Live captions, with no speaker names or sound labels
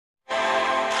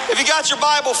If you got your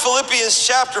Bible, Philippians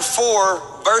chapter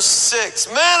 4, verse 6.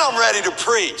 Man, I'm ready to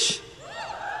preach.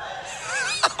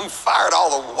 I'm fired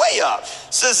all the way up.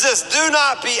 It says this, do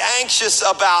not be anxious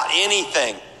about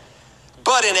anything,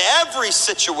 but in every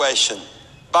situation,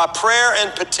 by prayer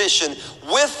and petition,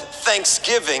 with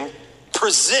thanksgiving,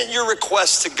 present your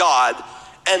requests to God,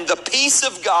 and the peace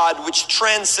of God, which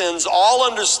transcends all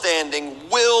understanding,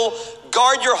 will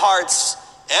guard your hearts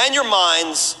and your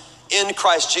minds in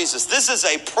Christ Jesus. This is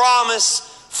a promise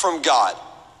from God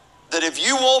that if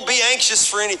you won't be anxious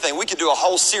for anything, we could do a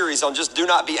whole series on just do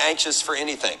not be anxious for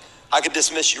anything. I could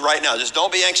dismiss you right now. Just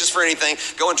don't be anxious for anything.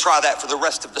 Go and try that for the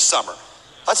rest of the summer.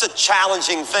 That's a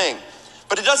challenging thing.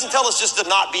 But it doesn't tell us just to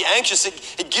not be anxious.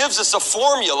 It gives us a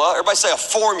formula. Everybody say a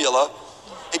formula.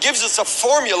 It gives us a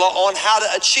formula on how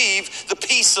to achieve the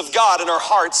peace of God in our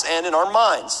hearts and in our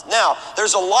minds. Now,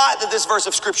 there's a lot that this verse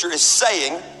of scripture is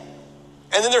saying,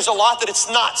 and then there's a lot that it's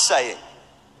not saying.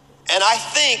 And I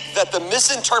think that the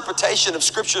misinterpretation of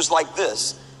scriptures like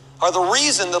this are the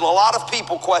reason that a lot of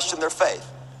people question their faith.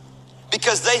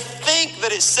 Because they think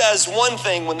that it says one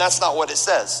thing when that's not what it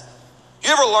says.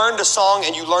 You ever learned a song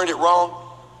and you learned it wrong?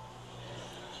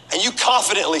 And you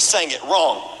confidently sang it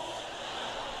wrong.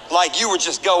 Like you were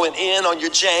just going in on your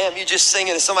jam. You just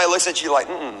singing and somebody looks at you like,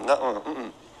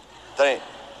 that ain't.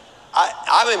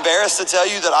 I'm embarrassed to tell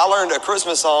you that I learned a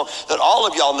Christmas song that all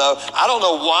of y'all know. I don't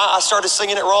know why I started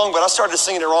singing it wrong, but I started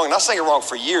singing it wrong, and I sang it wrong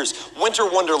for years. Winter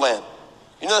Wonderland.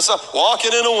 You know that song?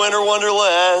 Walking in a winter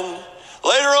wonderland.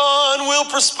 Later on we'll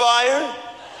perspire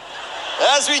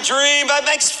as we dream.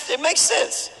 It makes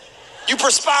sense. You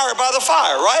perspire by the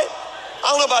fire, right?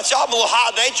 I don't know about y'all, I'm a little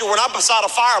hot nature. When I'm beside a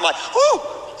fire, I'm like, whoo,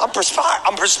 I'm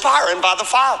perspiring by the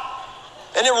fire.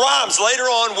 And it rhymes, later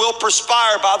on we'll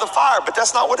perspire by the fire, but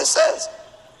that's not what it says.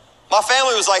 My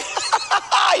family was like,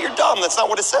 you're dumb, that's not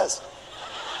what it says.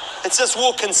 It says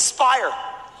we'll conspire.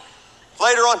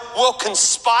 Later on, we'll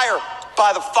conspire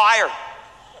by the fire.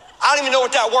 I don't even know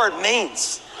what that word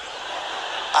means.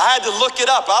 I had to look it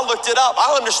up. I looked it up.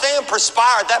 I understand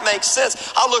perspire. That makes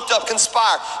sense. I looked up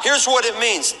conspire. Here's what it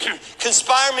means.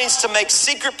 Conspire means to make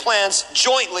secret plans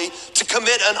jointly to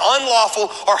commit an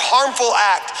unlawful or harmful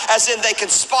act, as in they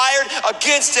conspired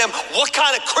against him. What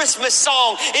kind of Christmas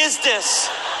song is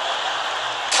this?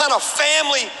 Kind of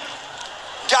family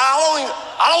guy.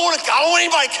 I don't want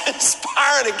anybody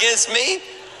conspiring against me.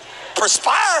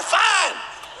 Perspire, fine.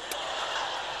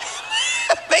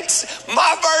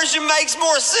 My version makes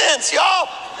more sense, y'all.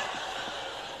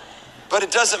 But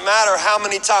it doesn't matter how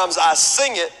many times I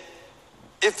sing it.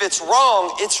 If it's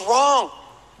wrong, it's wrong.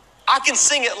 I can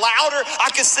sing it louder. I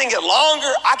can sing it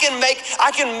longer.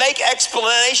 I can make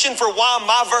explanation for why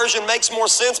my version makes more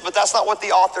sense, but that's not what the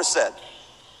author said.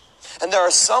 And there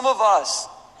are some of us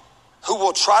who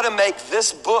will try to make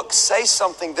this book say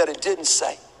something that it didn't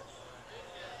say.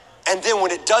 And then when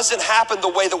it doesn't happen the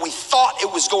way that we thought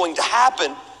it was going to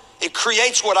happen, it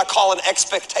creates what I call an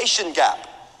expectation gap.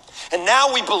 And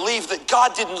now we believe that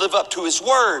God didn't live up to his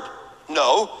word.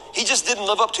 No, he just didn't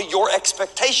live up to your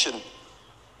expectation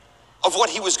of what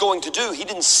he was going to do. He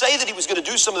didn't say that he was going to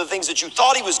do some of the things that you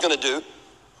thought he was going to do.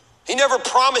 He never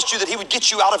promised you that he would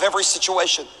get you out of every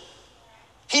situation.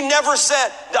 He never said,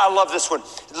 I love this one.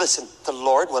 Listen, the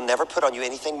Lord will never put on you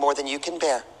anything more than you can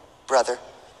bear, brother.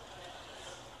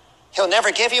 He'll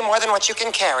never give you more than what you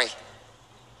can carry.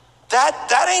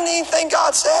 That ain't anything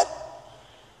God said.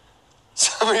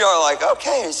 Some of you are like,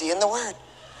 okay, is he in the word?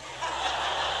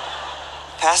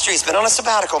 Pastor, he's been on a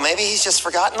sabbatical. Maybe he's just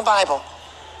forgotten the Bible.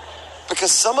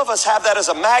 Because some of us have that as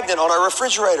a magnet on our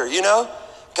refrigerator, you know?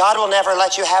 God will never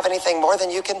let you have anything more than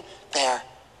you can bear.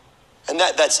 And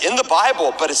that's in the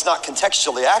Bible, but it's not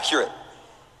contextually accurate.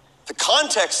 The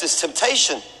context is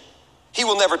temptation. He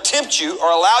will never tempt you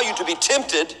or allow you to be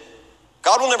tempted.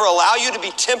 God will never allow you to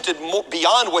be tempted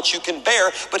beyond what you can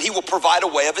bear, but he will provide a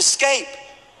way of escape.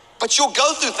 But you'll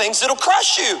go through things that'll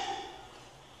crush you.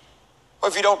 Or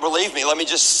if you don't believe me, let me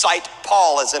just cite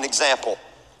Paul as an example.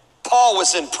 Paul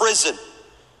was in prison.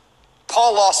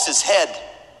 Paul lost his head.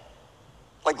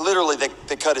 Like literally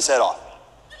they cut his head off.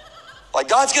 Like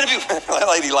God's gonna be, that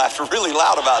lady laughed really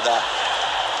loud about that.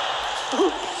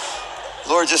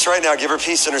 Lord, just right now, give her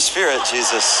peace in her spirit,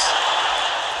 Jesus.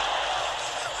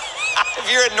 If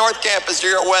you're at North Campus,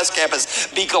 you're at West Campus,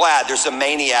 be glad there's a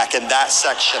maniac in that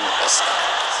section.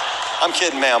 I'm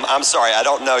kidding, ma'am. I'm sorry, I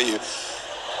don't know you.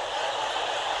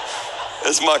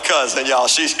 It's my cousin, y'all.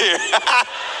 She's here.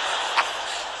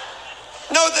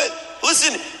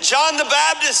 Listen, John the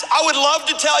Baptist, I would love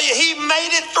to tell you he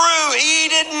made it through. He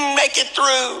didn't make it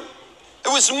through.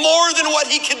 It was more than what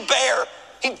he could bear.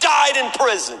 He died in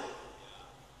prison.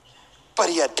 but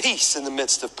he had peace in the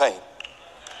midst of pain.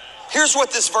 Here's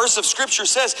what this verse of scripture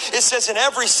says. It says, in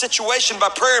every situation, by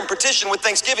prayer and petition with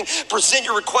thanksgiving, present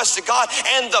your requests to God,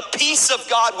 and the peace of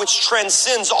God, which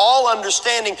transcends all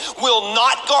understanding, will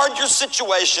not guard your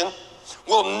situation,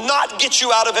 will not get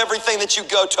you out of everything that you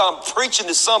go to. I'm preaching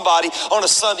to somebody on a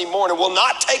Sunday morning. Will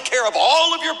not take care of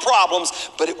all of your problems,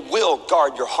 but it will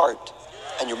guard your heart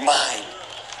and your mind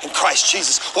in Christ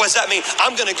Jesus. What does that mean?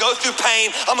 I'm going to go through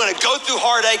pain. I'm going to go through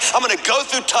heartache. I'm going to go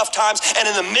through tough times. And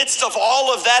in the midst of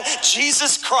all of that,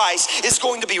 Jesus Christ is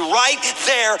going to be right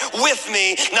there with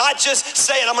me, not just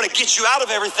saying, I'm going to get you out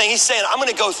of everything. He's saying, I'm going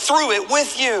to go through it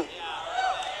with you.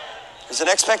 There's an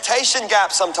expectation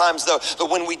gap sometimes, though, that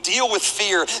when we deal with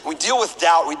fear, we deal with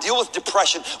doubt, we deal with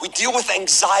depression, we deal with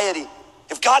anxiety.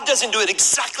 If God doesn't do it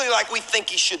exactly like we think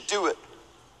he should do it,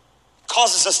 it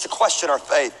causes us to question our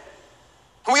faith.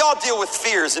 And we all deal with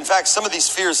fears. In fact, some of these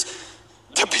fears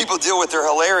that people deal with are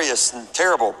hilarious and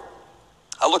terrible.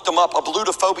 I looked them up.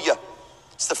 Ablutophobia.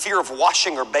 It's the fear of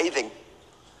washing or bathing.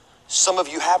 Some of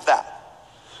you have that.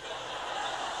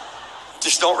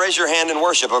 Just don't raise your hand in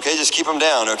worship, okay? Just keep them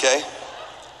down, okay?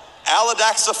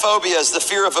 Allodoxophobia is the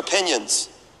fear of opinions.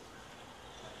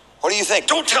 What do you think?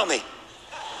 Don't tell me.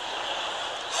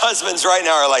 Husbands right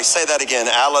now are like, say that again.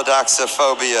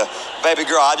 Allodoxophobia. Baby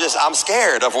girl, I'm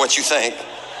scared of what you think.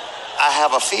 I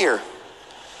have a fear.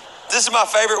 This is my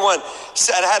favorite one.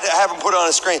 I had to have them put on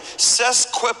a screen.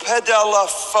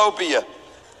 Sesquipedalophobia.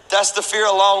 That's the fear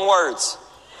of long words.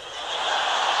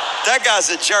 That guy's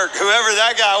a jerk, whoever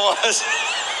that guy was.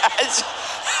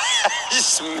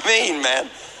 Just mean,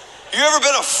 man. You ever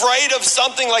been afraid of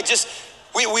something like just,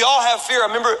 we all have fear. I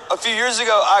remember a few years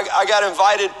ago, I got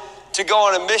invited to go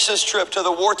on a missions trip to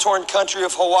the war-torn country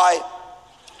of Hawaii.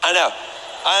 I know,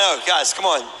 guys, come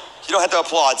on. You don't have to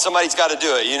applaud. Somebody's got to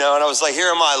do it, you know? And I was like, here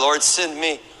am I, Lord, send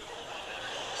me.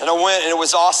 And I went, and it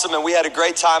was awesome, and we had a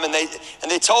great time. And they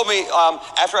told me,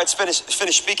 after I'd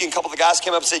finished speaking, a couple of the guys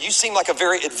came up and said, you seem like a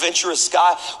very adventurous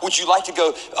guy. Would you like to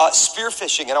go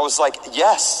spearfishing? And I was like,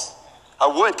 yes, I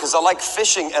would, because I like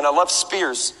fishing and I love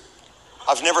spears.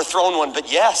 I've never thrown one, but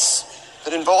yes,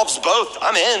 it involves both.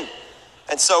 I'm in.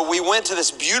 And so we went to this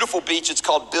beautiful beach. It's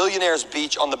called Billionaires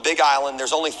Beach on the Big Island.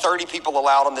 There's only 30 people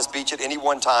allowed on this beach at any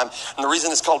one time. And the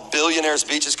reason it's called Billionaires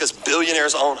Beach is because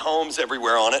billionaires own homes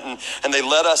everywhere on it. And they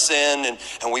let us in, and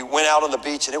we went out on the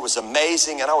beach, and it was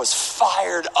amazing. And I was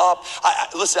fired up.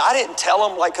 Listen, I didn't tell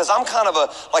them, because I'm kind of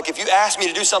if you ask me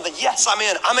to do something, yes, I'm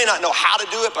in. I may not know how to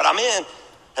do it, but I'm in.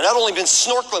 And I'd only been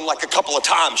snorkeling a couple of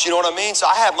times, you know what I mean? So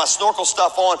I had my snorkel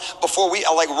stuff on before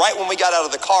right when we got out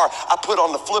of the car. I put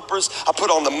on the flippers, I put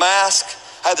on the mask.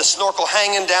 I had the snorkel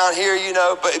hanging down here, you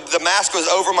know, but the mask was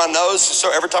over my nose.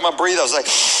 So every time I breathe, I was like,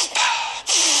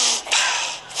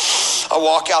 I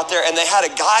walk out there, and they had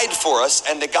a guide for us,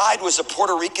 and the guide was a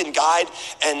Puerto Rican guide,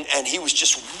 and he was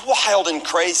just wild and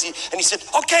crazy. And he said,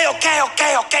 okay,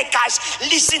 guys,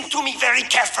 listen to me very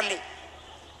carefully.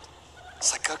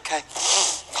 It's like, okay.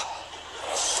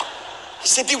 He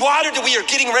said, the water that we are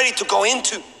getting ready to go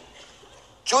into,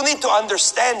 you need to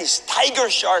understand, is tiger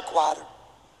shark water.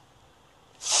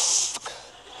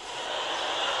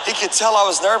 He could tell I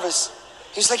was nervous.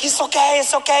 He's like, it's okay,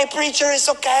 preacher, it's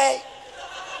okay.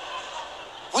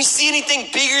 We see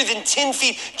anything bigger than 10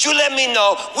 feet, you let me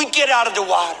know. We get out of the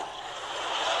water.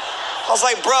 I was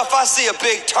like, bro, if I see a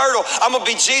big turtle, I'm gonna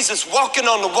be Jesus walking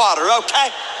on the water,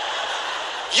 okay?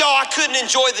 Yo, I couldn't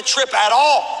enjoy the trip at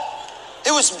all.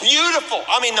 It was beautiful.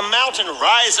 I mean, the mountain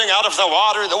rising out of the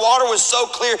water. The water was so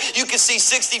clear, you could see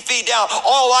 60 feet down.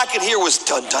 All I could hear was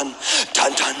dun, dun,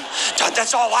 dun, dun, dun.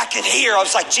 That's all I could hear. I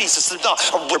was like, Jesus, no,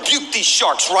 rebuke these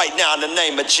sharks right now in the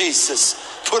name of Jesus.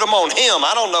 Put them on him.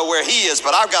 I don't know where he is,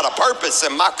 but I've got a purpose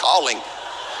in my calling.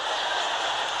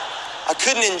 I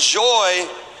couldn't enjoy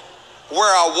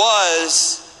where I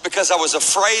was because I was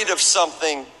afraid of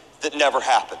something that never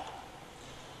happened.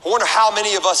 I wonder how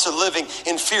many of us are living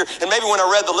in fear. And maybe when I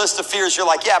read the list of fears, you're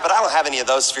like, yeah, but I don't have any of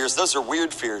those fears. Those are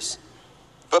weird fears.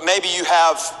 But maybe you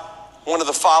have one of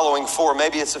the following four.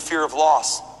 Maybe it's a fear of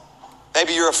loss.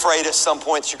 Maybe you're afraid at some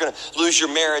point you're going to lose your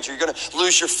marriage, or you're going to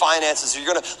lose your finances, or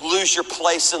you're going to lose your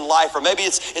place in life. Or maybe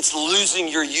it's losing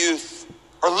your youth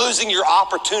or losing your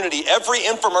opportunity. Every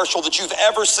infomercial that you've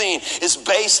ever seen is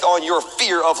based on your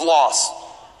fear of loss.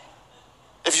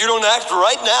 If you don't act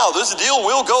right now, this deal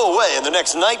will go away in the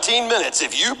next 19 minutes.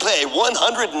 If you pay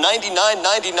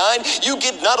 $199.99, you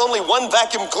get not only one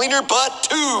vacuum cleaner, but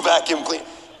two vacuum cleaners.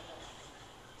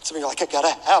 Some of you are like, I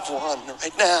gotta have one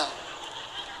right now.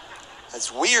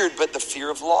 That's weird, but the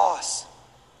fear of loss,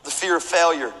 the fear of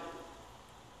failure.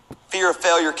 Fear of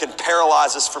failure can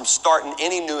paralyze us from starting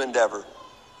any new endeavor.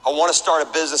 I want to start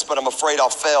a business, but I'm afraid I'll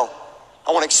fail.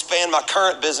 I want to expand my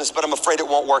current business, but I'm afraid it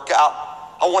won't work out.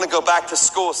 I want to go back to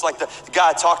school. It's like the guy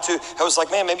I talked to, I was like,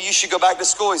 man, maybe you should go back to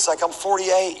school. He's like, I'm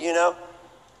 48, you know.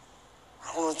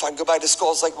 I don't know if I can go back to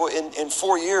school. It's like, well, in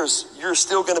 4 years, you're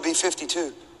still going to be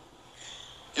 52.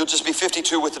 You'll just be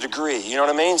 52 with a degree. You know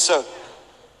what I mean? So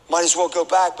might as well go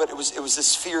back. But it was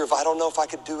this fear of, I don't know if I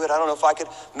could do it. I don't know if I could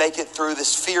make it through,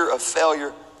 this fear of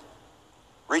failure.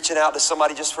 Reaching out to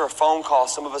somebody just for a phone call.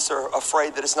 Some of us are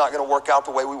afraid that it's not going to work out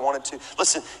the way we want it to.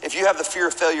 Listen, if you have the fear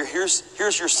of failure,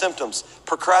 here's your symptoms.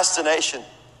 Procrastination,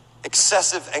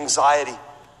 excessive anxiety,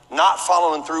 not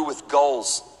following through with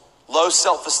goals, low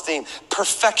self-esteem,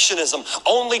 perfectionism,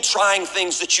 only trying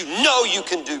things that you know you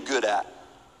can do good at.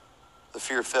 The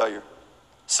fear of failure.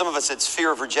 Some of us, it's fear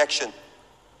of rejection,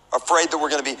 afraid that we're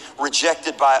going to be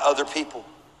rejected by other people.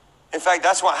 In fact,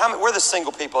 that's why, where are the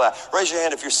single people at? Raise your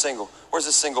hand if you're single. Where's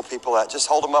the single people at? Just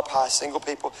hold them up high, single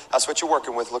people. That's what you're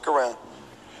working with. Look around.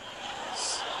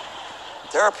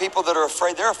 There are people that are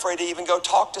afraid. They're afraid to even go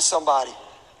talk to somebody.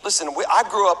 Listen, I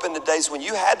grew up in the days when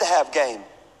you had to have game.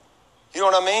 You know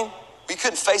what I mean? You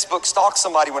couldn't Facebook stalk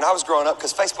somebody when I was growing up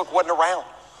because Facebook wasn't around.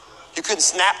 You couldn't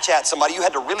Snapchat somebody. You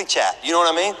had to really chat. You know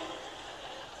what I mean?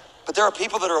 But there are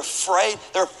people that are afraid.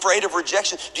 They're afraid of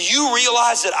rejection. Do you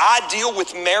realize that I deal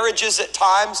with marriages at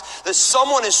times that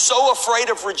someone is so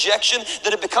afraid of rejection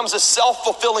that it becomes a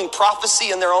self-fulfilling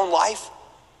prophecy in their own life?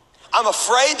 I'm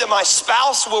afraid that my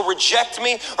spouse will reject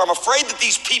me, or I'm afraid that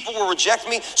these people will reject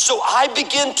me, so I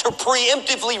begin to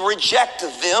preemptively reject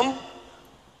them,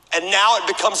 and now it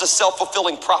becomes a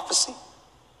self-fulfilling prophecy.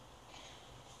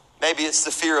 Maybe it's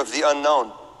the fear of the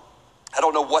unknown. I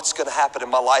don't know what's going to happen in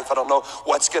my life. I don't know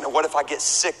what if I get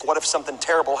sick? What if something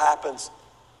terrible happens?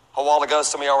 A while ago,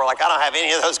 some of y'all were like, I don't have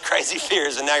any of those crazy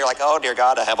fears. And now you're like, oh, dear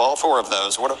God, I have all 4 of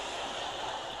those.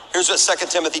 Here's what 2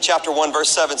 Timothy chapter 1, verse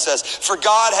 7 says. For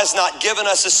God has not given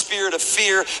us a spirit of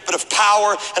fear, but of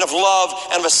power and of love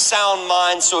and of a sound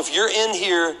mind. So if you're in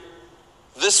here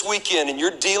this weekend and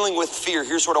you're dealing with fear,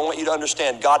 here's what I want you to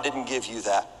understand. God didn't give you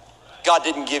that. God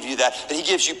didn't give you that, but he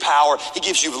gives you power. He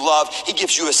gives you love. He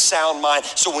gives you a sound mind.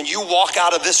 So when you walk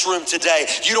out of this room today,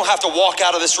 you don't have to walk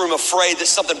out of this room afraid that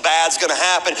something bad's going to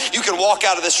happen. You can walk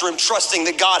out of this room trusting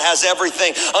that God has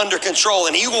everything under control.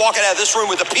 And you walk out of this room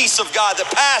with the peace of God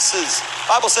that passes. The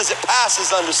Bible says it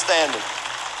passes understanding.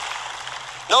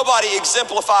 Nobody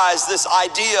exemplifies this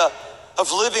idea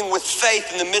of living with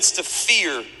faith in the midst of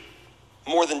fear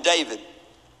more than David.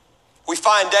 We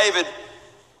find David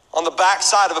on the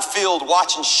backside of a field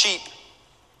watching sheep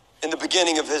in the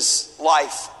beginning of his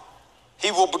life.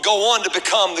 He will go on to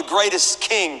become the greatest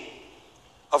king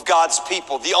of God's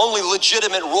people, the only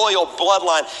legitimate royal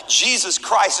bloodline. Jesus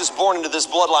Christ is born into this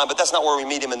bloodline, but that's not where we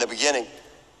meet him in the beginning.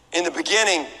 In the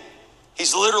beginning,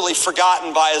 he's literally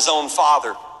forgotten by his own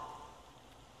father.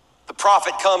 The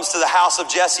prophet comes to the house of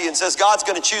Jesse and says, God's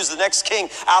going to choose the next king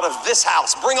out of this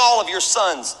house. Bring all of your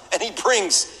sons. And he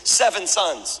brings 7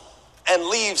 sons. And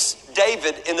leaves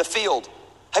David in the field.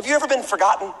 Have you ever been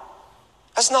forgotten?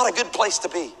 That's not a good place to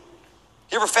be.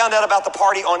 You ever found out about the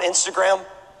party on Instagram?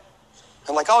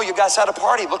 And like, oh, you guys had a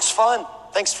party, looks fun.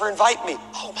 Thanks for inviting me.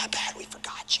 Oh, my bad, we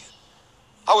forgot you.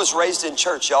 I was raised in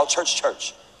church, y'all,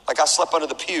 church. Like I slept under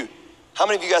the pew. How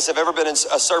many of you guys have ever been in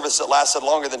a service that lasted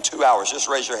longer than 2 hours? Just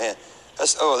raise your hand.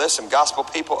 There's some gospel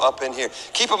people up in here.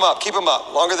 Keep them up.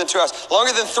 Longer than 2 hours.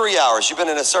 Longer than 3 hours. You've been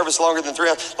in a service longer than 3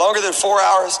 hours. Longer than 4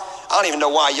 hours. I don't even know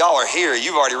why y'all are here.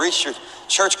 You've already reached your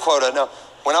church quota. No,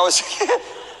 when I was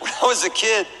a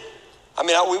kid,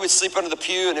 we would sleep under the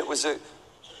pew, and it was I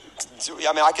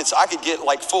could get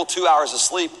like full 2 hours of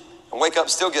sleep and wake up,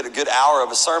 still get a good hour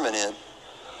of a sermon in.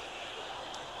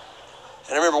 And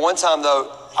I remember one time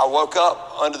though, I woke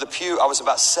up under the pew. I was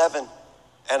about 7.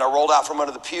 And I rolled out from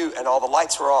under the pew and all the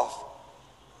lights were off.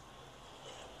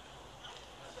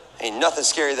 Ain't nothing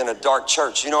scarier than a dark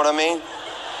church, you know what I mean?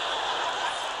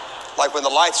 Like when the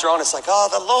lights are on, it's like, oh,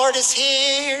 the Lord is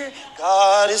here.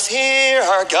 God is here.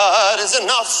 Our God is an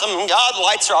awesome God.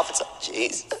 Lights are off. It's like,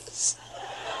 Jesus.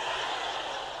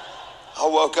 I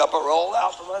woke up, I rolled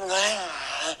out from under there.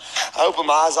 I opened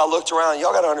my eyes, I looked around.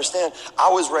 Y'all got to understand, I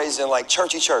was raised in like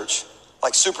churchy church,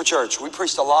 like super church. We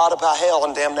preached a lot about hell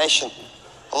and damnation.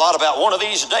 A lot about one of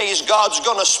these days, God's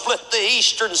going to split the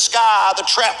eastern sky. The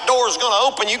trap door's going to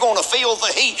open. You're going to feel the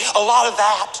heat. A lot of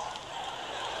that.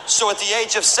 So at the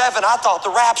age of 7, I thought the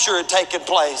rapture had taken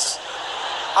place.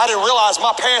 I didn't realize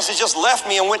my parents had just left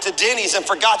me and went to Denny's and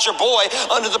forgot your boy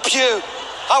under the pew.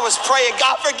 I was praying,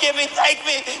 God, forgive me. Take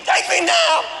me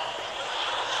now.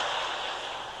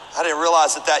 I didn't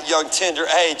realize at that young, tender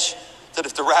age that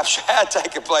if the rapture had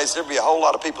taken place, there'd be a whole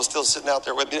lot of people still sitting out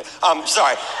there with me. I'm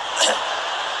sorry.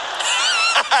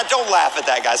 Don't laugh at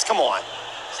that, guys. Come on.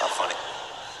 It's not funny.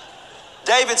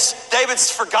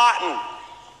 David's forgotten.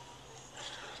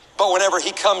 But whenever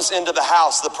he comes into the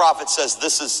house, the prophet says,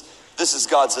 this is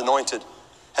God's anointed.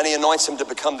 And he anoints him to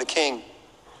become the king.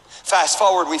 Fast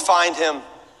forward, we find him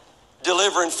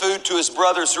delivering food to his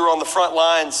brothers who are on the front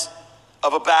lines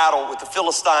of a battle with the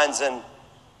Philistines. And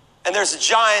there's a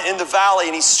giant in the valley,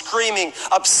 and he's screaming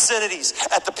obscenities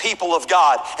at the people of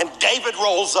God. And David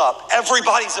rolls up.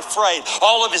 Everybody's afraid.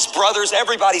 All of his brothers,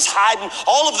 everybody's hiding.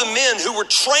 All of the men who were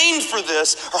trained for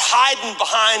this are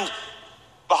hiding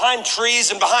behind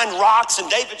trees and behind rocks. And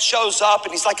David shows up,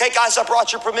 and he's like, hey guys, I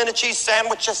brought your pimento cheese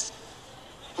sandwiches.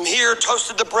 I'm here,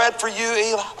 toasted the bread for you,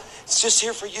 Eli. It's just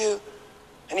here for you.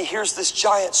 And he hears this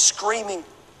giant screaming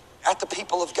at the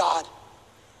people of God.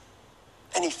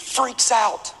 And he freaks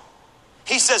out.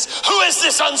 He says, who is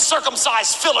this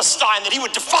uncircumcised Philistine that he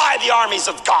would defy the armies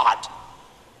of God?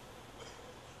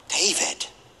 David,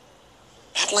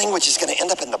 that language is going to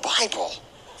end up in the Bible.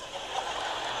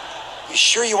 You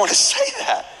sure you want to say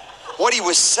that? What he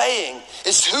was saying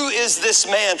is, who is this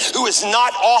man who is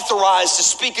not authorized to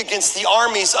speak against the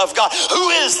armies of God? Who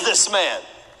is this man?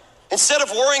 Instead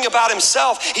of worrying about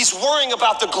himself, he's worrying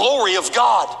about the glory of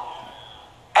God.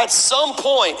 At some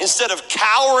point, instead of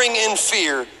cowering in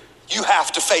fear, you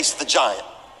have to face the giant.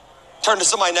 Turn to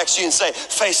somebody next to you and say,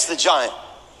 face the giant.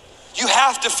 You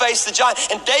have to face the giant.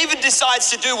 And David decides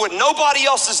to do what nobody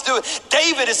else is doing.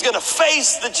 David is going to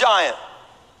face the giant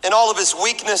in all of his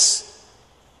weakness,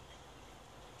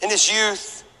 in his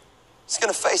youth. He's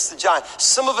going to face the giant.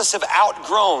 Some of us have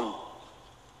outgrown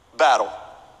battle.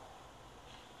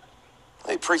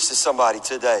 Let me preach to somebody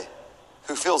today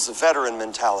who feels the veteran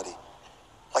mentality.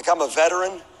 Like, I'm a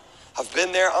veteran. I've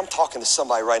been there. I'm talking to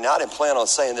somebody right now. I didn't plan on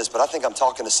saying this, but I think I'm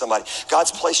talking to somebody.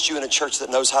 God's placed you in a church that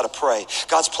knows how to pray.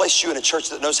 God's placed you in a church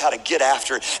that knows how to get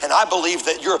after it. And I believe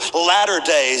that your latter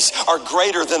days are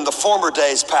greater than the former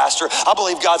days, Pastor. I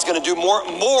believe God's going to do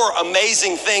more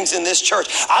amazing things in this church.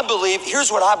 I believe,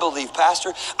 here's what I believe,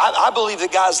 Pastor. I believe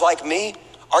that guys like me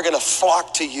are going to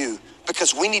flock to you,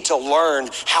 because we need to learn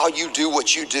how you do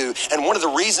what you do. And one of the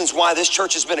reasons why this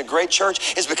church has been a great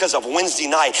church is because of Wednesday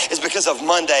night, is because of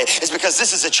Monday, is because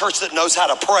this is a church that knows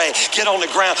how to pray. Get on the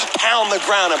ground, pound the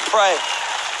ground and pray.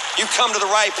 You come to the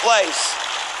right place.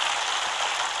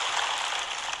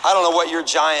 I don't know what your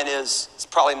giant is. It's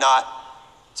probably not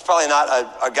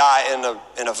a guy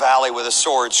in a valley with a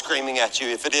sword screaming at you.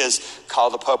 If it is, call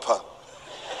the popo.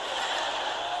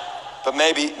 But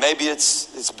maybe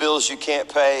it's bills you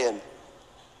can't pay, and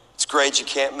it's grades you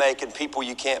can't make, and people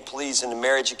you can't please, and a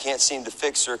marriage you can't seem to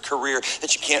fix, or a career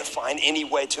that you can't find any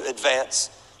way to advance.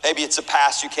 Maybe it's a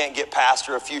past you can't get past,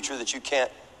 or a future that you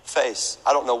can't face.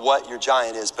 I don't know what your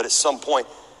giant is, but at some point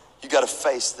you got to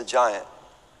face the giant,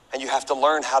 and you have to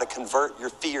learn how to convert your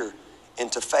fear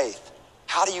into faith.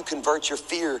 How do you convert your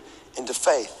fear into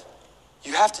faith?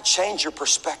 You have to change your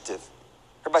perspective.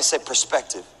 Everybody say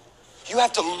perspective. You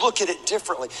have to look at it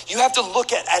differently. You have to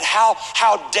look at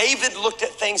how David looked at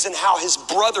things and how his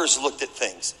brothers looked at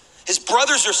things. His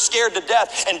brothers are scared to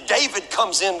death, and David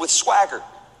comes in with swagger.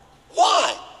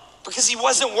 Why? Because he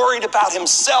wasn't worried about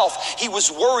himself. He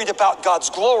was worried about God's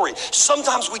glory.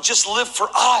 Sometimes we just live for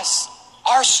us,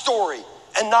 our story,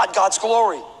 and not God's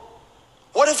glory.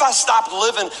 What if I stopped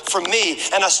living for me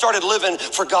and I started living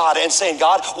for God and saying,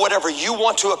 God, whatever you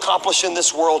want to accomplish in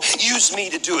this world, use me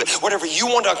to do it. Whatever you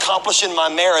want to accomplish in my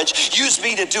marriage, use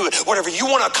me to do it. Whatever you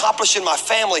want to accomplish in my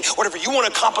family, whatever you want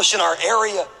to accomplish in our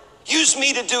area, use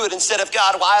me to do it, instead of,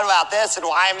 God, why about this, and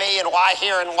why me, and why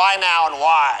here, and why now, and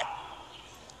why?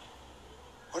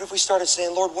 What if we started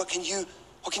saying, Lord, what can you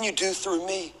do through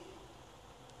me?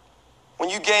 When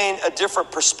you gain a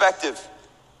different perspective,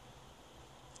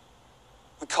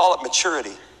 we call it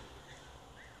maturity.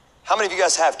 How many of you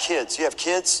guys have kids? You have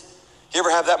kids? You ever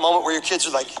have that moment where your kids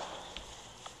are like,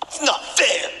 it's not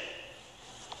fair.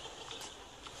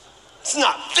 It's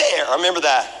not fair. I remember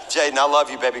that. Jaden, I love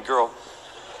you, baby girl.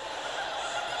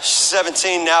 She's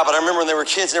 17 now, but I remember when they were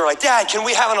kids and they were like, Dad, can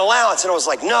we have an allowance? And I was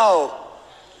like, no.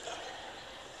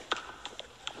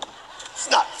 It's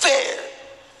not fair.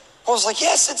 I was like,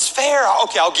 yes, it's fair.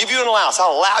 Okay, I'll give you an allowance.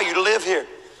 I'll allow you to live here.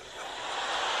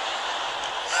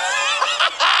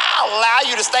 I'll allow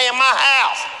you to stay in my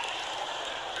house.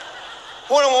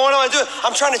 What am I doing?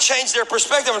 I'm trying to change their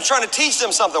perspective. I'm trying to teach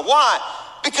them something. Why?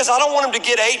 Because I don't want them to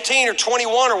get 18 or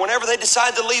 21 or whenever they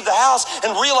decide to leave the house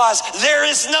and realize there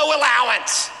is no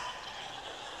allowance.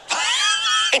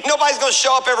 And nobody's going to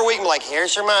show up every week and be like,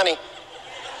 here's your money.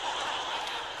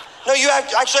 No, you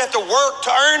actually have to work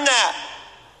to earn that.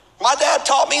 My dad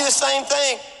taught me the same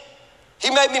thing. He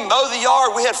made me mow the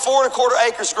yard. We had 4.25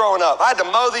 acres growing up. I had to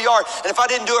mow the yard. And if I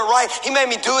didn't do it right, he made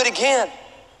me do it again.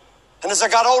 And as I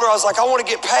got older, I was like, I want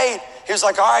to get paid. He was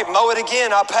like, all right, mow it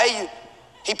again. I'll pay you.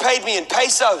 He paid me in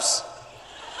pesos.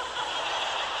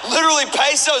 Literally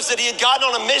pesos that he had gotten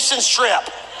on a missions trip.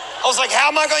 I was like, how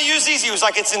am I going to use these? He was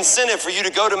like, it's incentive for you to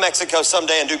go to Mexico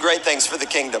someday and do great things for the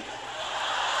kingdom.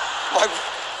 I'm like,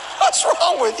 what's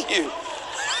wrong with you?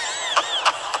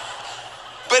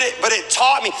 But it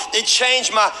taught me, it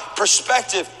changed my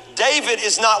perspective. David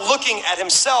is not looking at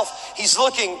himself. He's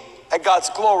looking at God's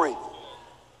glory.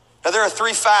 Now, there are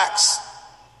 3 facts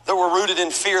that were rooted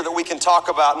in fear that we can talk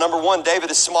about. Number 1,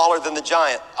 David is smaller than the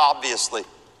giant, obviously.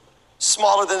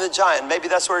 Smaller than the giant. Maybe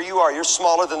that's where you are. You're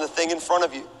smaller than the thing in front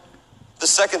of you. The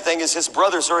second thing is his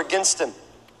brothers are against him.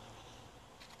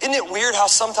 Isn't it weird how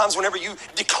sometimes whenever you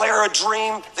declare a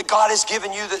dream that God has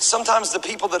given you, that sometimes the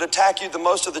people that attack you the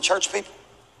most are the church people?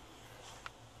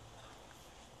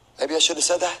 Maybe I should have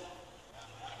said that.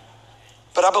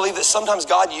 But I believe that sometimes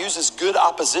God uses good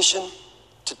opposition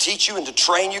to teach you and to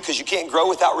train you, because you can't grow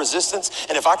without resistance.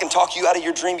 And if I can talk you out of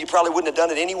your dream, you probably wouldn't have done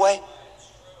it anyway.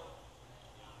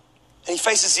 And he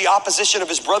faces the opposition of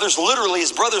his brothers. Literally,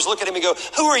 his brothers look at him and go,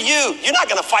 who are you? You're not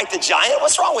going to fight the giant.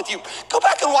 What's wrong with you? Go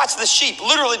back and watch the sheep.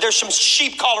 Literally, there's some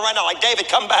sheep calling right now, like, David,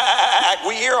 come back.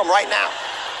 We hear them right now.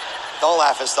 Don't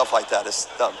laugh at stuff like that. It's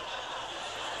dumb.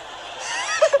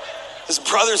 His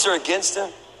brothers are against him.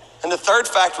 And the third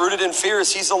fact rooted in fear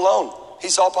is he's alone.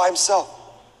 He's all by himself.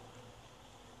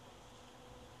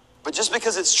 But just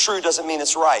because it's true doesn't mean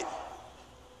it's right.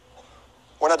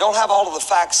 When I don't have all of the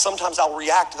facts, sometimes I'll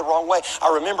react the wrong way.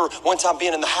 I remember one time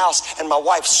being in the house and my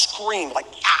wife screamed, like,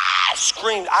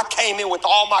 screamed. I came in with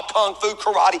all my kung fu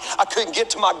karate. I couldn't get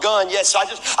to my gun yet, so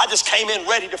I just came in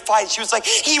ready to fight. She was like,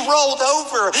 he rolled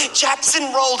over.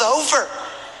 Jackson rolled over.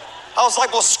 I was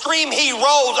like, well, scream, he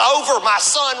rolled over. My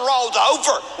son rolled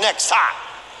over next time.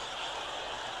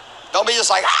 Don't be just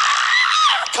like,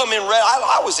 come in red.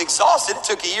 I was exhausted. It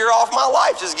took a year off my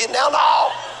life just getting down the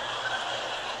hall.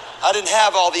 I didn't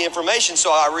have all the information,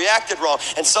 so I reacted wrong.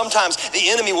 And sometimes the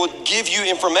enemy will give you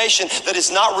information that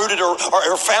is not rooted or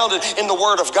founded in the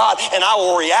word of God, and I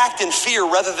will react in fear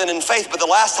rather than in faith. But the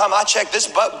last time I checked, this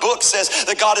book says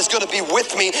that God is going to be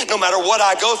with me no matter what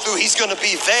I go through. He's going to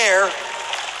be there,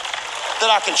 that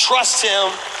I can trust him.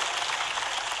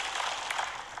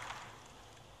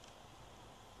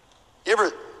 You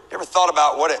ever thought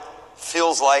about what it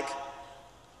feels like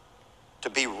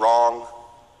to be wrong?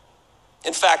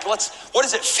 In fact, what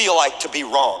does it feel like to be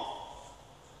wrong?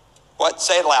 What?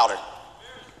 Say it louder.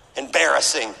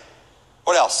 Embarrassing.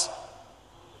 What else?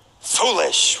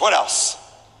 Foolish. What else?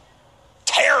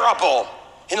 Terrible.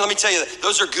 And let me tell you,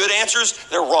 those are good answers.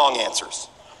 They're wrong answers.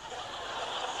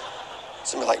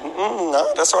 Somebody's like,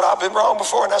 no, that's what I've been wrong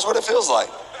before, and that's what it feels like.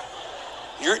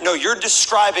 You're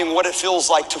describing what it feels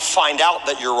like to find out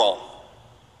that you're wrong.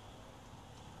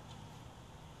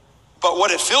 But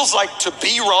what it feels like to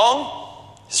be wrong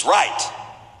is right.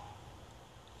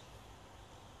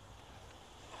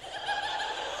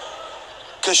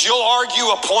 Because you'll argue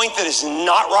a point that is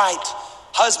not right.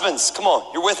 Husbands, come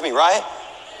on, you're with me, right?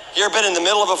 You ever been in the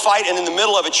middle of a fight, and in the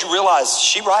middle of it you realize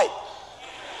she right?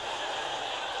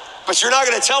 But you're not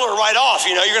going to tell her right off,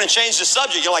 you're going to change the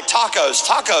subject. You're like, tacos,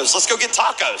 let's go get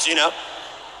tacos,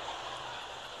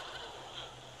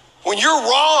 When you're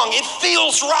wrong, it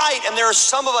feels right. And there are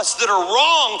some of us that are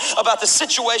wrong about the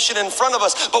situation in front of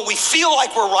us, but we feel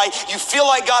like we're right. You feel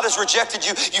like God has rejected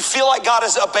you. You feel like God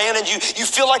has abandoned you. You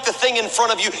feel like the thing in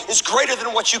front of you is greater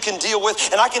than what you can deal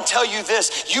with. And I can tell you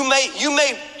this, you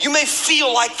may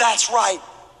feel like that's right,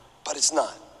 but it's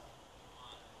not.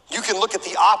 You can look at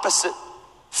the opposite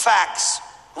facts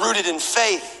rooted in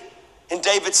faith in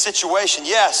David's situation.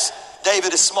 Yes,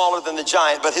 David is smaller than the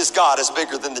giant, but his God is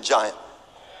bigger than the giant.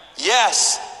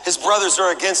 Yes, his brothers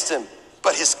are against him,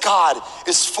 but his God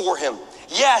is for him.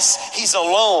 Yes, he's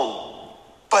alone,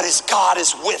 but his God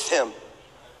is with him.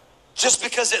 Just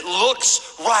because it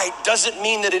looks right doesn't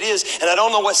mean that it is. And I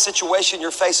don't know what situation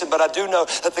you're facing, but I do know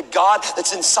that the God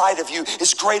that's inside of you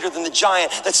is greater than the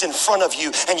giant that's in front of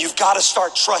you. And you've got to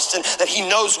start trusting that he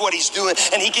knows what he's doing,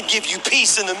 and he can give you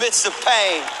peace in the midst of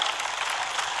pain.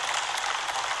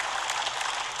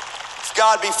 If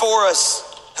God be for us,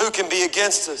 who can be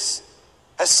against us?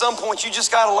 At some point, you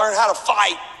just got to learn how to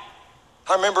fight.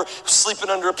 I remember sleeping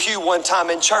under a pew one time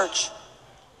in church.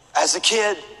 As a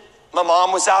kid, my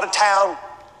mom was out of town.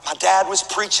 My dad was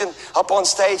preaching up on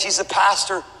stage. He's a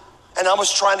pastor. And I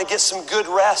was trying to get some good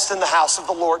rest in the house of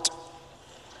the Lord.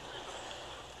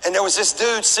 And there was this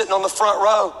dude sitting on the front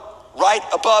row, right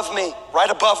above me, right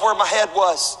above where my head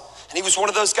was. And he was one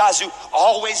of those guys who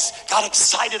always got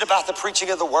excited about the preaching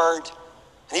of the word.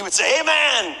 And he would say,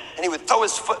 amen. And he would throw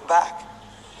his foot back.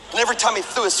 And every time he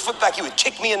threw his foot back, he would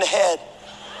kick me in the head.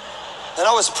 And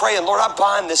I was praying, Lord, I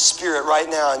bind this spirit right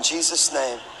now in Jesus'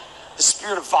 name. The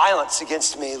spirit of violence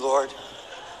against me, Lord.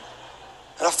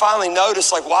 And I finally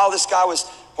noticed, like, while this guy was,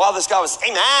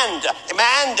 Amanda.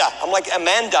 I'm like,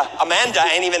 Amanda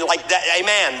ain't even like that.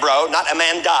 Amen, bro, not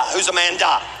Amanda. Who's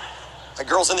Amanda? The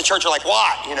girls in the church are like,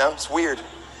 what? You know, it's weird.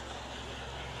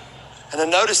 And I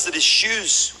noticed that his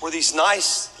shoes were these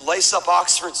nice lace-up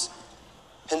Oxfords.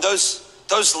 And those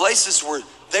laces were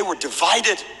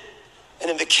divided. And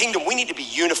in the kingdom, we need to be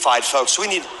unified, folks. We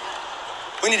need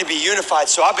to be unified.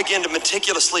 So I began to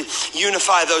meticulously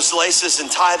unify those laces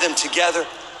and tie them together.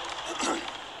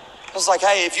 I was like,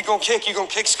 hey, if you're gonna kick,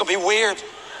 it's gonna be weird.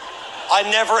 I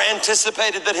never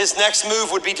anticipated that his next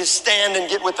move would be to stand and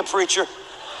get with the preacher.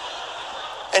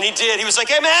 And he did. He was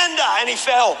like, Amanda, and he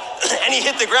fell. And he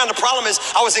hit the ground. The problem is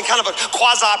I was in kind of a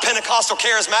quasi-Pentecostal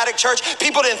charismatic church.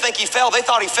 People didn't think he fell. They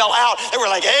thought he fell out. They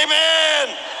were like,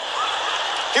 amen.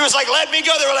 He was like, let me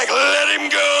go. They were like, let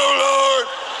him go, Lord.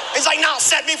 He's like, no,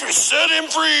 set me free. Set him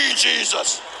free,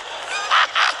 Jesus.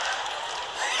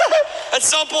 At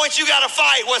some point, you got to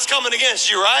fight what's coming against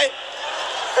you, right?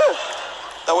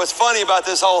 Now, what's funny about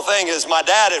this whole thing is my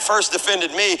dad at first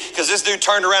defended me because this dude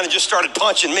turned around and just started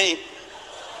punching me.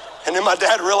 And then my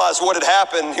dad realized what had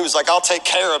happened. He was like, I'll take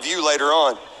care of you later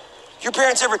on. Your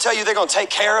parents ever tell you they're going to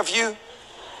take care of you?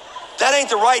 That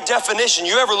ain't the right definition.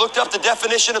 You ever looked up the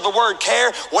definition of the word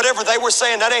care? Whatever they were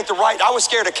saying, that ain't the right. I was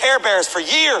scared of Care Bears for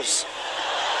years.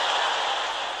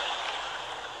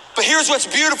 But here's what's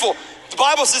beautiful. The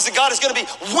Bible says that God is going to be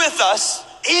with us,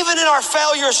 even in our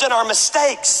failures and our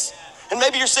mistakes. And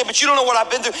maybe you're saying, but you don't know what I've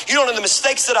been through. You don't know the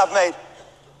mistakes that I've made.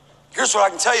 Here's what I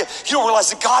can tell you. You don't realize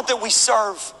the God that we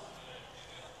serve.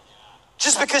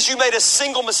 Just because you made a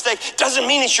single mistake doesn't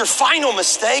mean it's your final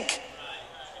mistake.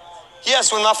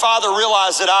 Yes, when my father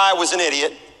realized that I was an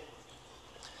idiot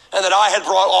and that I had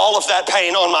brought all of that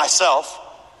pain on myself,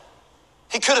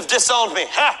 he could have disowned me.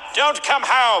 Don't come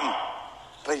home.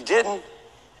 But he didn't.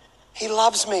 He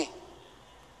loves me.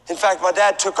 In fact, my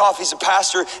dad took off. He's a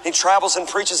pastor. And he travels and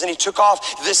preaches, and he took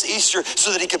off this Easter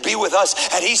so that he could be with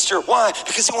us at Easter. Why?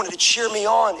 Because he wanted to cheer me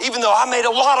on. Even though I made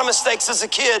a lot of mistakes as a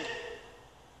kid,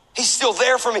 he's still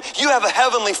there for me. You have a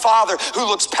heavenly Father who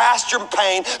looks past your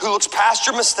pain, who looks past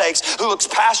your mistakes, who looks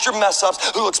past your mess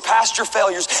ups, who looks past your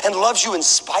failures and loves you in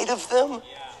spite of them.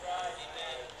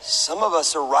 Some of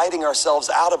us are writing ourselves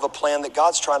out of a plan that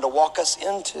God's trying to walk us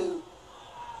into.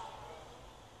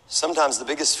 Sometimes the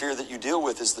biggest fear that you deal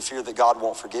with is the fear that God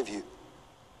won't forgive you.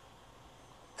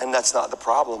 And that's not the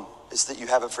problem. It's that you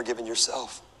haven't forgiven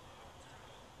yourself.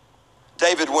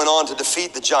 David went on to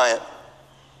defeat the giant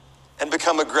and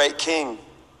become a great king,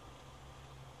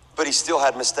 but he still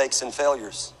had mistakes and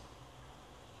failures.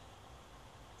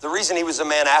 The reason he was a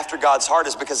man after God's heart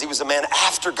is because he was a man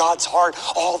after God's heart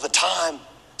all the time.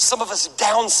 Some of us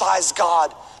downsize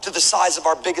God to the size of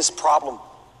our biggest problem.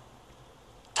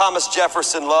 Thomas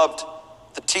Jefferson loved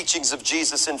the teachings of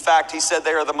Jesus. In fact, he said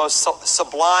they are the most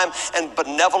sublime and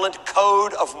benevolent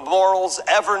code of morals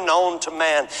ever known to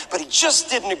man. But he just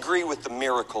didn't agree with the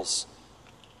miracles.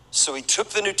 So he took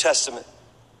the New Testament,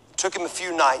 took him a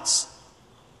few nights,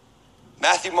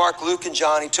 Matthew, Mark, Luke, and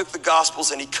John. He took the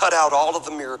Gospels and he cut out all of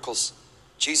the miracles.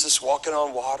 Jesus walking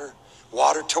on water,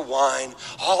 water to wine,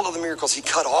 all of the miracles. He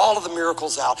cut all of the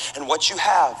miracles out. And what you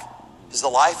have is the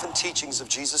life and teachings of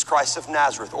Jesus Christ of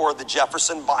Nazareth, or the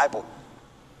Jefferson Bible.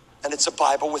 And it's a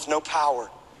Bible with no power.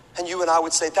 And you and I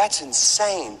would say, that's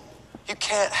insane. You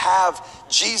can't have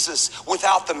Jesus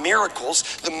without the miracles.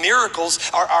 The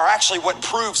miracles are actually what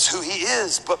proves who he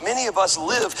is. But many of us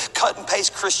live cut and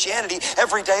paste Christianity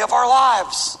every day of our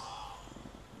lives.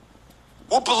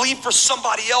 We'll believe for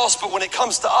somebody else, but when it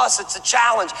comes to us, it's a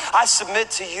challenge. I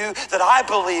submit to you that I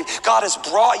believe God has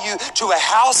brought you to a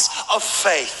house of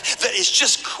faith that is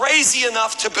just crazy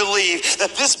enough to believe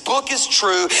that this book is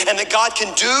true and that God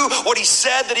can do what he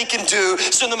said that he can do.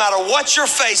 So no matter what you're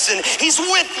facing, he's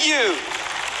with you.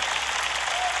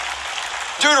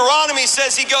 Deuteronomy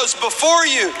says he goes before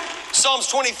you. Psalms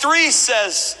 23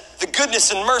 says the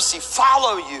goodness and mercy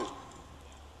follow you.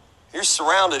 You're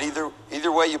surrounded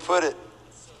either way you put it.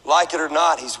 Like it or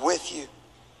not, he's with you.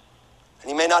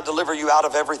 And he may not deliver you out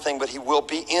of everything, but he will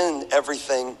be in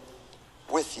everything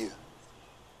with you.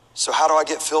 So how do I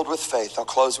get filled with faith? I'll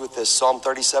close with this. Psalm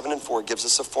 37:4 gives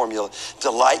us a formula.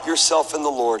 Delight yourself in the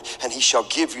Lord, and he shall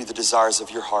give you the desires of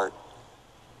your heart.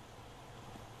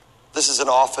 This is an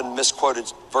often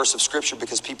misquoted verse of scripture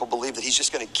because people believe that he's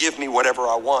just going to give me whatever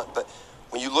I want. But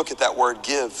when you look at that word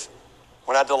give,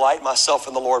 When I delight myself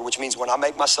in the Lord, which means when I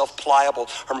make myself pliable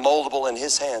or moldable in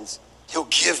his hands, he'll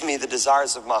give me the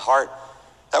desires of my heart.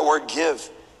 That word give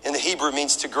in the Hebrew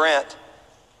means to grant,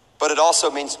 but it also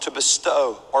means to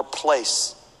bestow or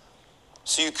place.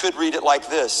 So you could read it like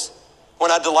this.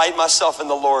 When I delight myself in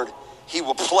the Lord, he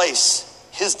will place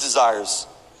his desires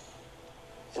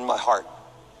in my heart.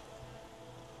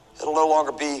 It'll no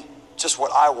longer be just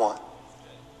what I want,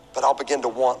 but I'll begin to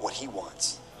want what he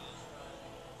wants.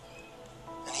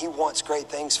 And he wants great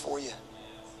things for you.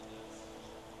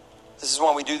 This is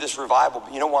why we do this revival.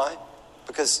 You know why?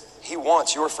 Because he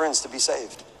wants your friends to be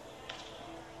saved.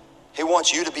 He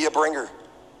wants you to be a bringer.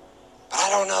 But I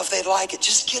don't know if they'd like it.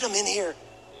 Just get them in here.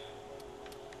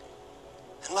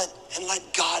 And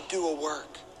let God do a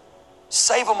work.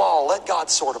 Save them all. Let God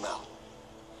sort them out.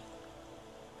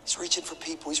 He's reaching for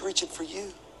people. He's reaching for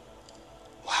you.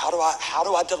 Well, how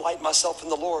do I delight myself in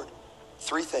the Lord?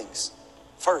 3 things.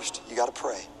 First, you got to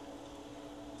pray.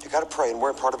 You got to pray, and we're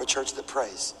a part of a church that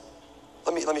prays.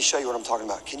 Let me show you what I'm talking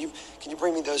about. Can you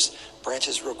bring me those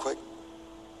branches real quick?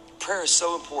 Prayer is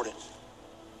so important.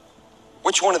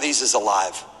 Which one of these is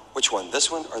alive? Which one?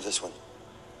 This one or this one?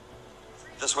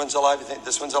 This one's alive. You think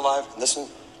this one's alive? And this one?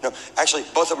 No, actually,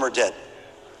 both of them are dead.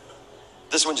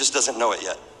 This one just doesn't know it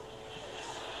yet.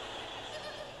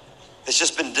 It's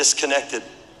just been disconnected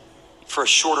for a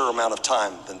shorter amount of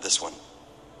time than this one.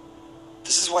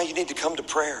 This is why you need to come to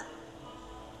prayer.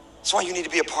 That's why you need to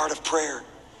be a part of prayer.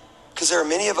 Because there are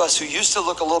many of us who used to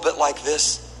look a little bit like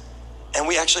this, and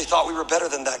we actually thought we were better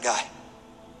than that guy.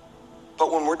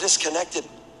 But when we're disconnected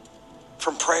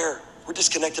from prayer, we're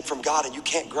disconnected from God, and you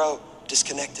can't grow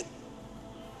disconnected.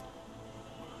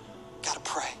 Got to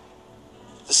pray.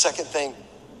 The second thing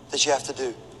that you have to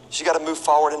do is you got to move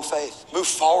forward in faith. Move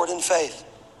forward in faith.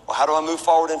 Well, how do I move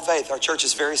forward in faith? Our church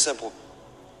is very simple.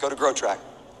 Go to Grow Track.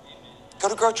 Go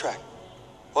to Grow Track.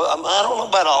 Well, I don't know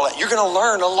about all that. You're going to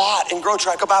learn a lot in Grow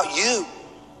Track about you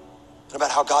and about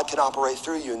how God can operate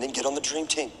through you, and then get on the dream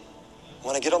team.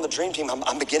 When I get on the dream team,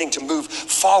 I'm beginning to move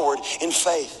forward in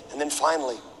faith. And then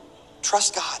finally,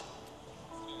 trust God.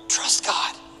 Trust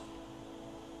God.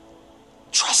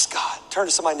 Trust God. Turn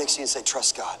to somebody next to you and say,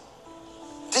 trust God.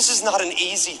 This is not an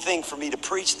easy thing for me to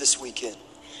preach this weekend.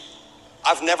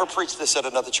 I've never preached this at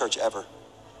another church ever,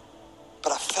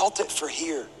 but I felt it for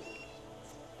here.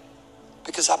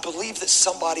 Because I believe that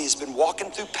somebody has been walking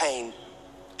through pain,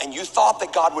 and you thought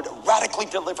that God would radically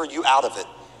deliver you out of it.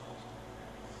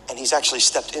 And he's actually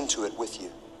stepped into it with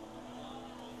you.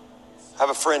 I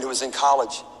have a friend who was in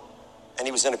college, and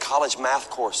he was in a college math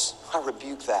course. I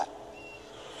rebuke that.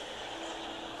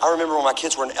 I remember when my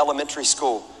kids were in elementary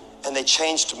school, and they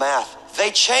changed math.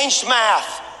 They changed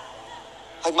math.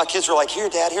 Like my kids were like, here,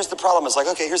 Dad, here's the problem. I was like,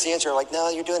 okay, here's the answer. They're like, no,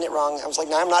 you're doing it wrong. I was like,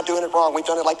 no, I'm not doing it wrong. We've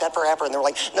done it like that forever. And they were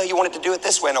like, no, you wanted to do it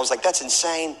this way. And I was like, that's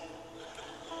insane.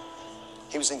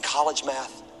 He was in college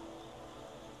math,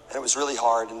 and it was really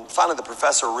hard. And finally the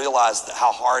professor realized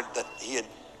how hard that he had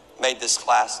made this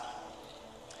class.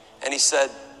 And he said,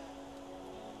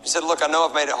 look, I know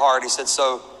I've made it hard. He said,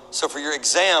 so for your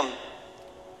exam,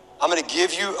 I'm going to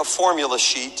give you a formula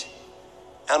sheet,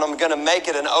 and I'm going to make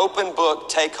it an open book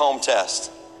take-home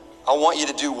test. I want you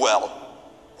to do well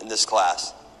in this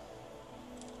class.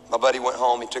 My buddy went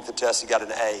home, he took the test, he got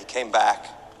an A, he came back,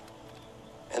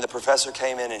 and the professor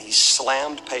came in and he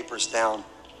slammed papers down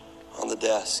on the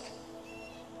desk.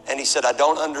 And he said, I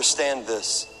don't understand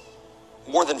this.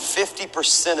 More than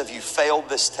 50% of you failed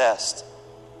this test.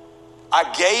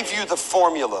 I gave you the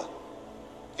formula.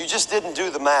 You just didn't do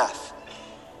the math.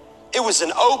 It was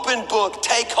an open book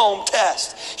take-home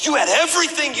test. You had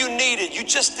everything you needed. You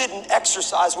just didn't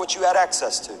exercise what you had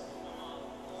access to.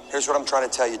 Here's what I'm trying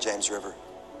to tell you, James River.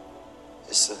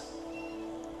 It's an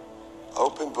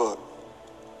open book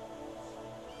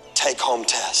take-home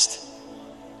test.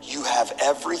 You have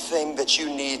everything that you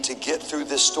need to get through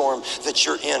this storm that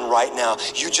you're in right now.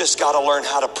 You just got to learn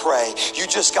how to pray. You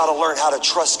just got to learn how to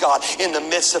trust God in the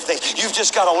midst of things. You've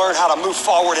just got to learn how to move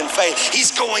forward in faith.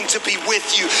 He's going to be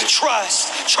with you.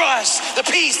 Trust. The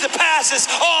peace that passes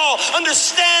all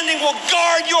understanding will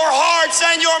guard your hearts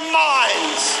and your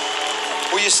minds.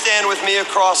 Will you stand with me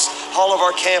across all of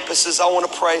our campuses? I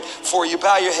want to pray for you.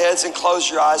 Bow your heads and close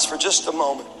your eyes for just a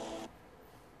moment.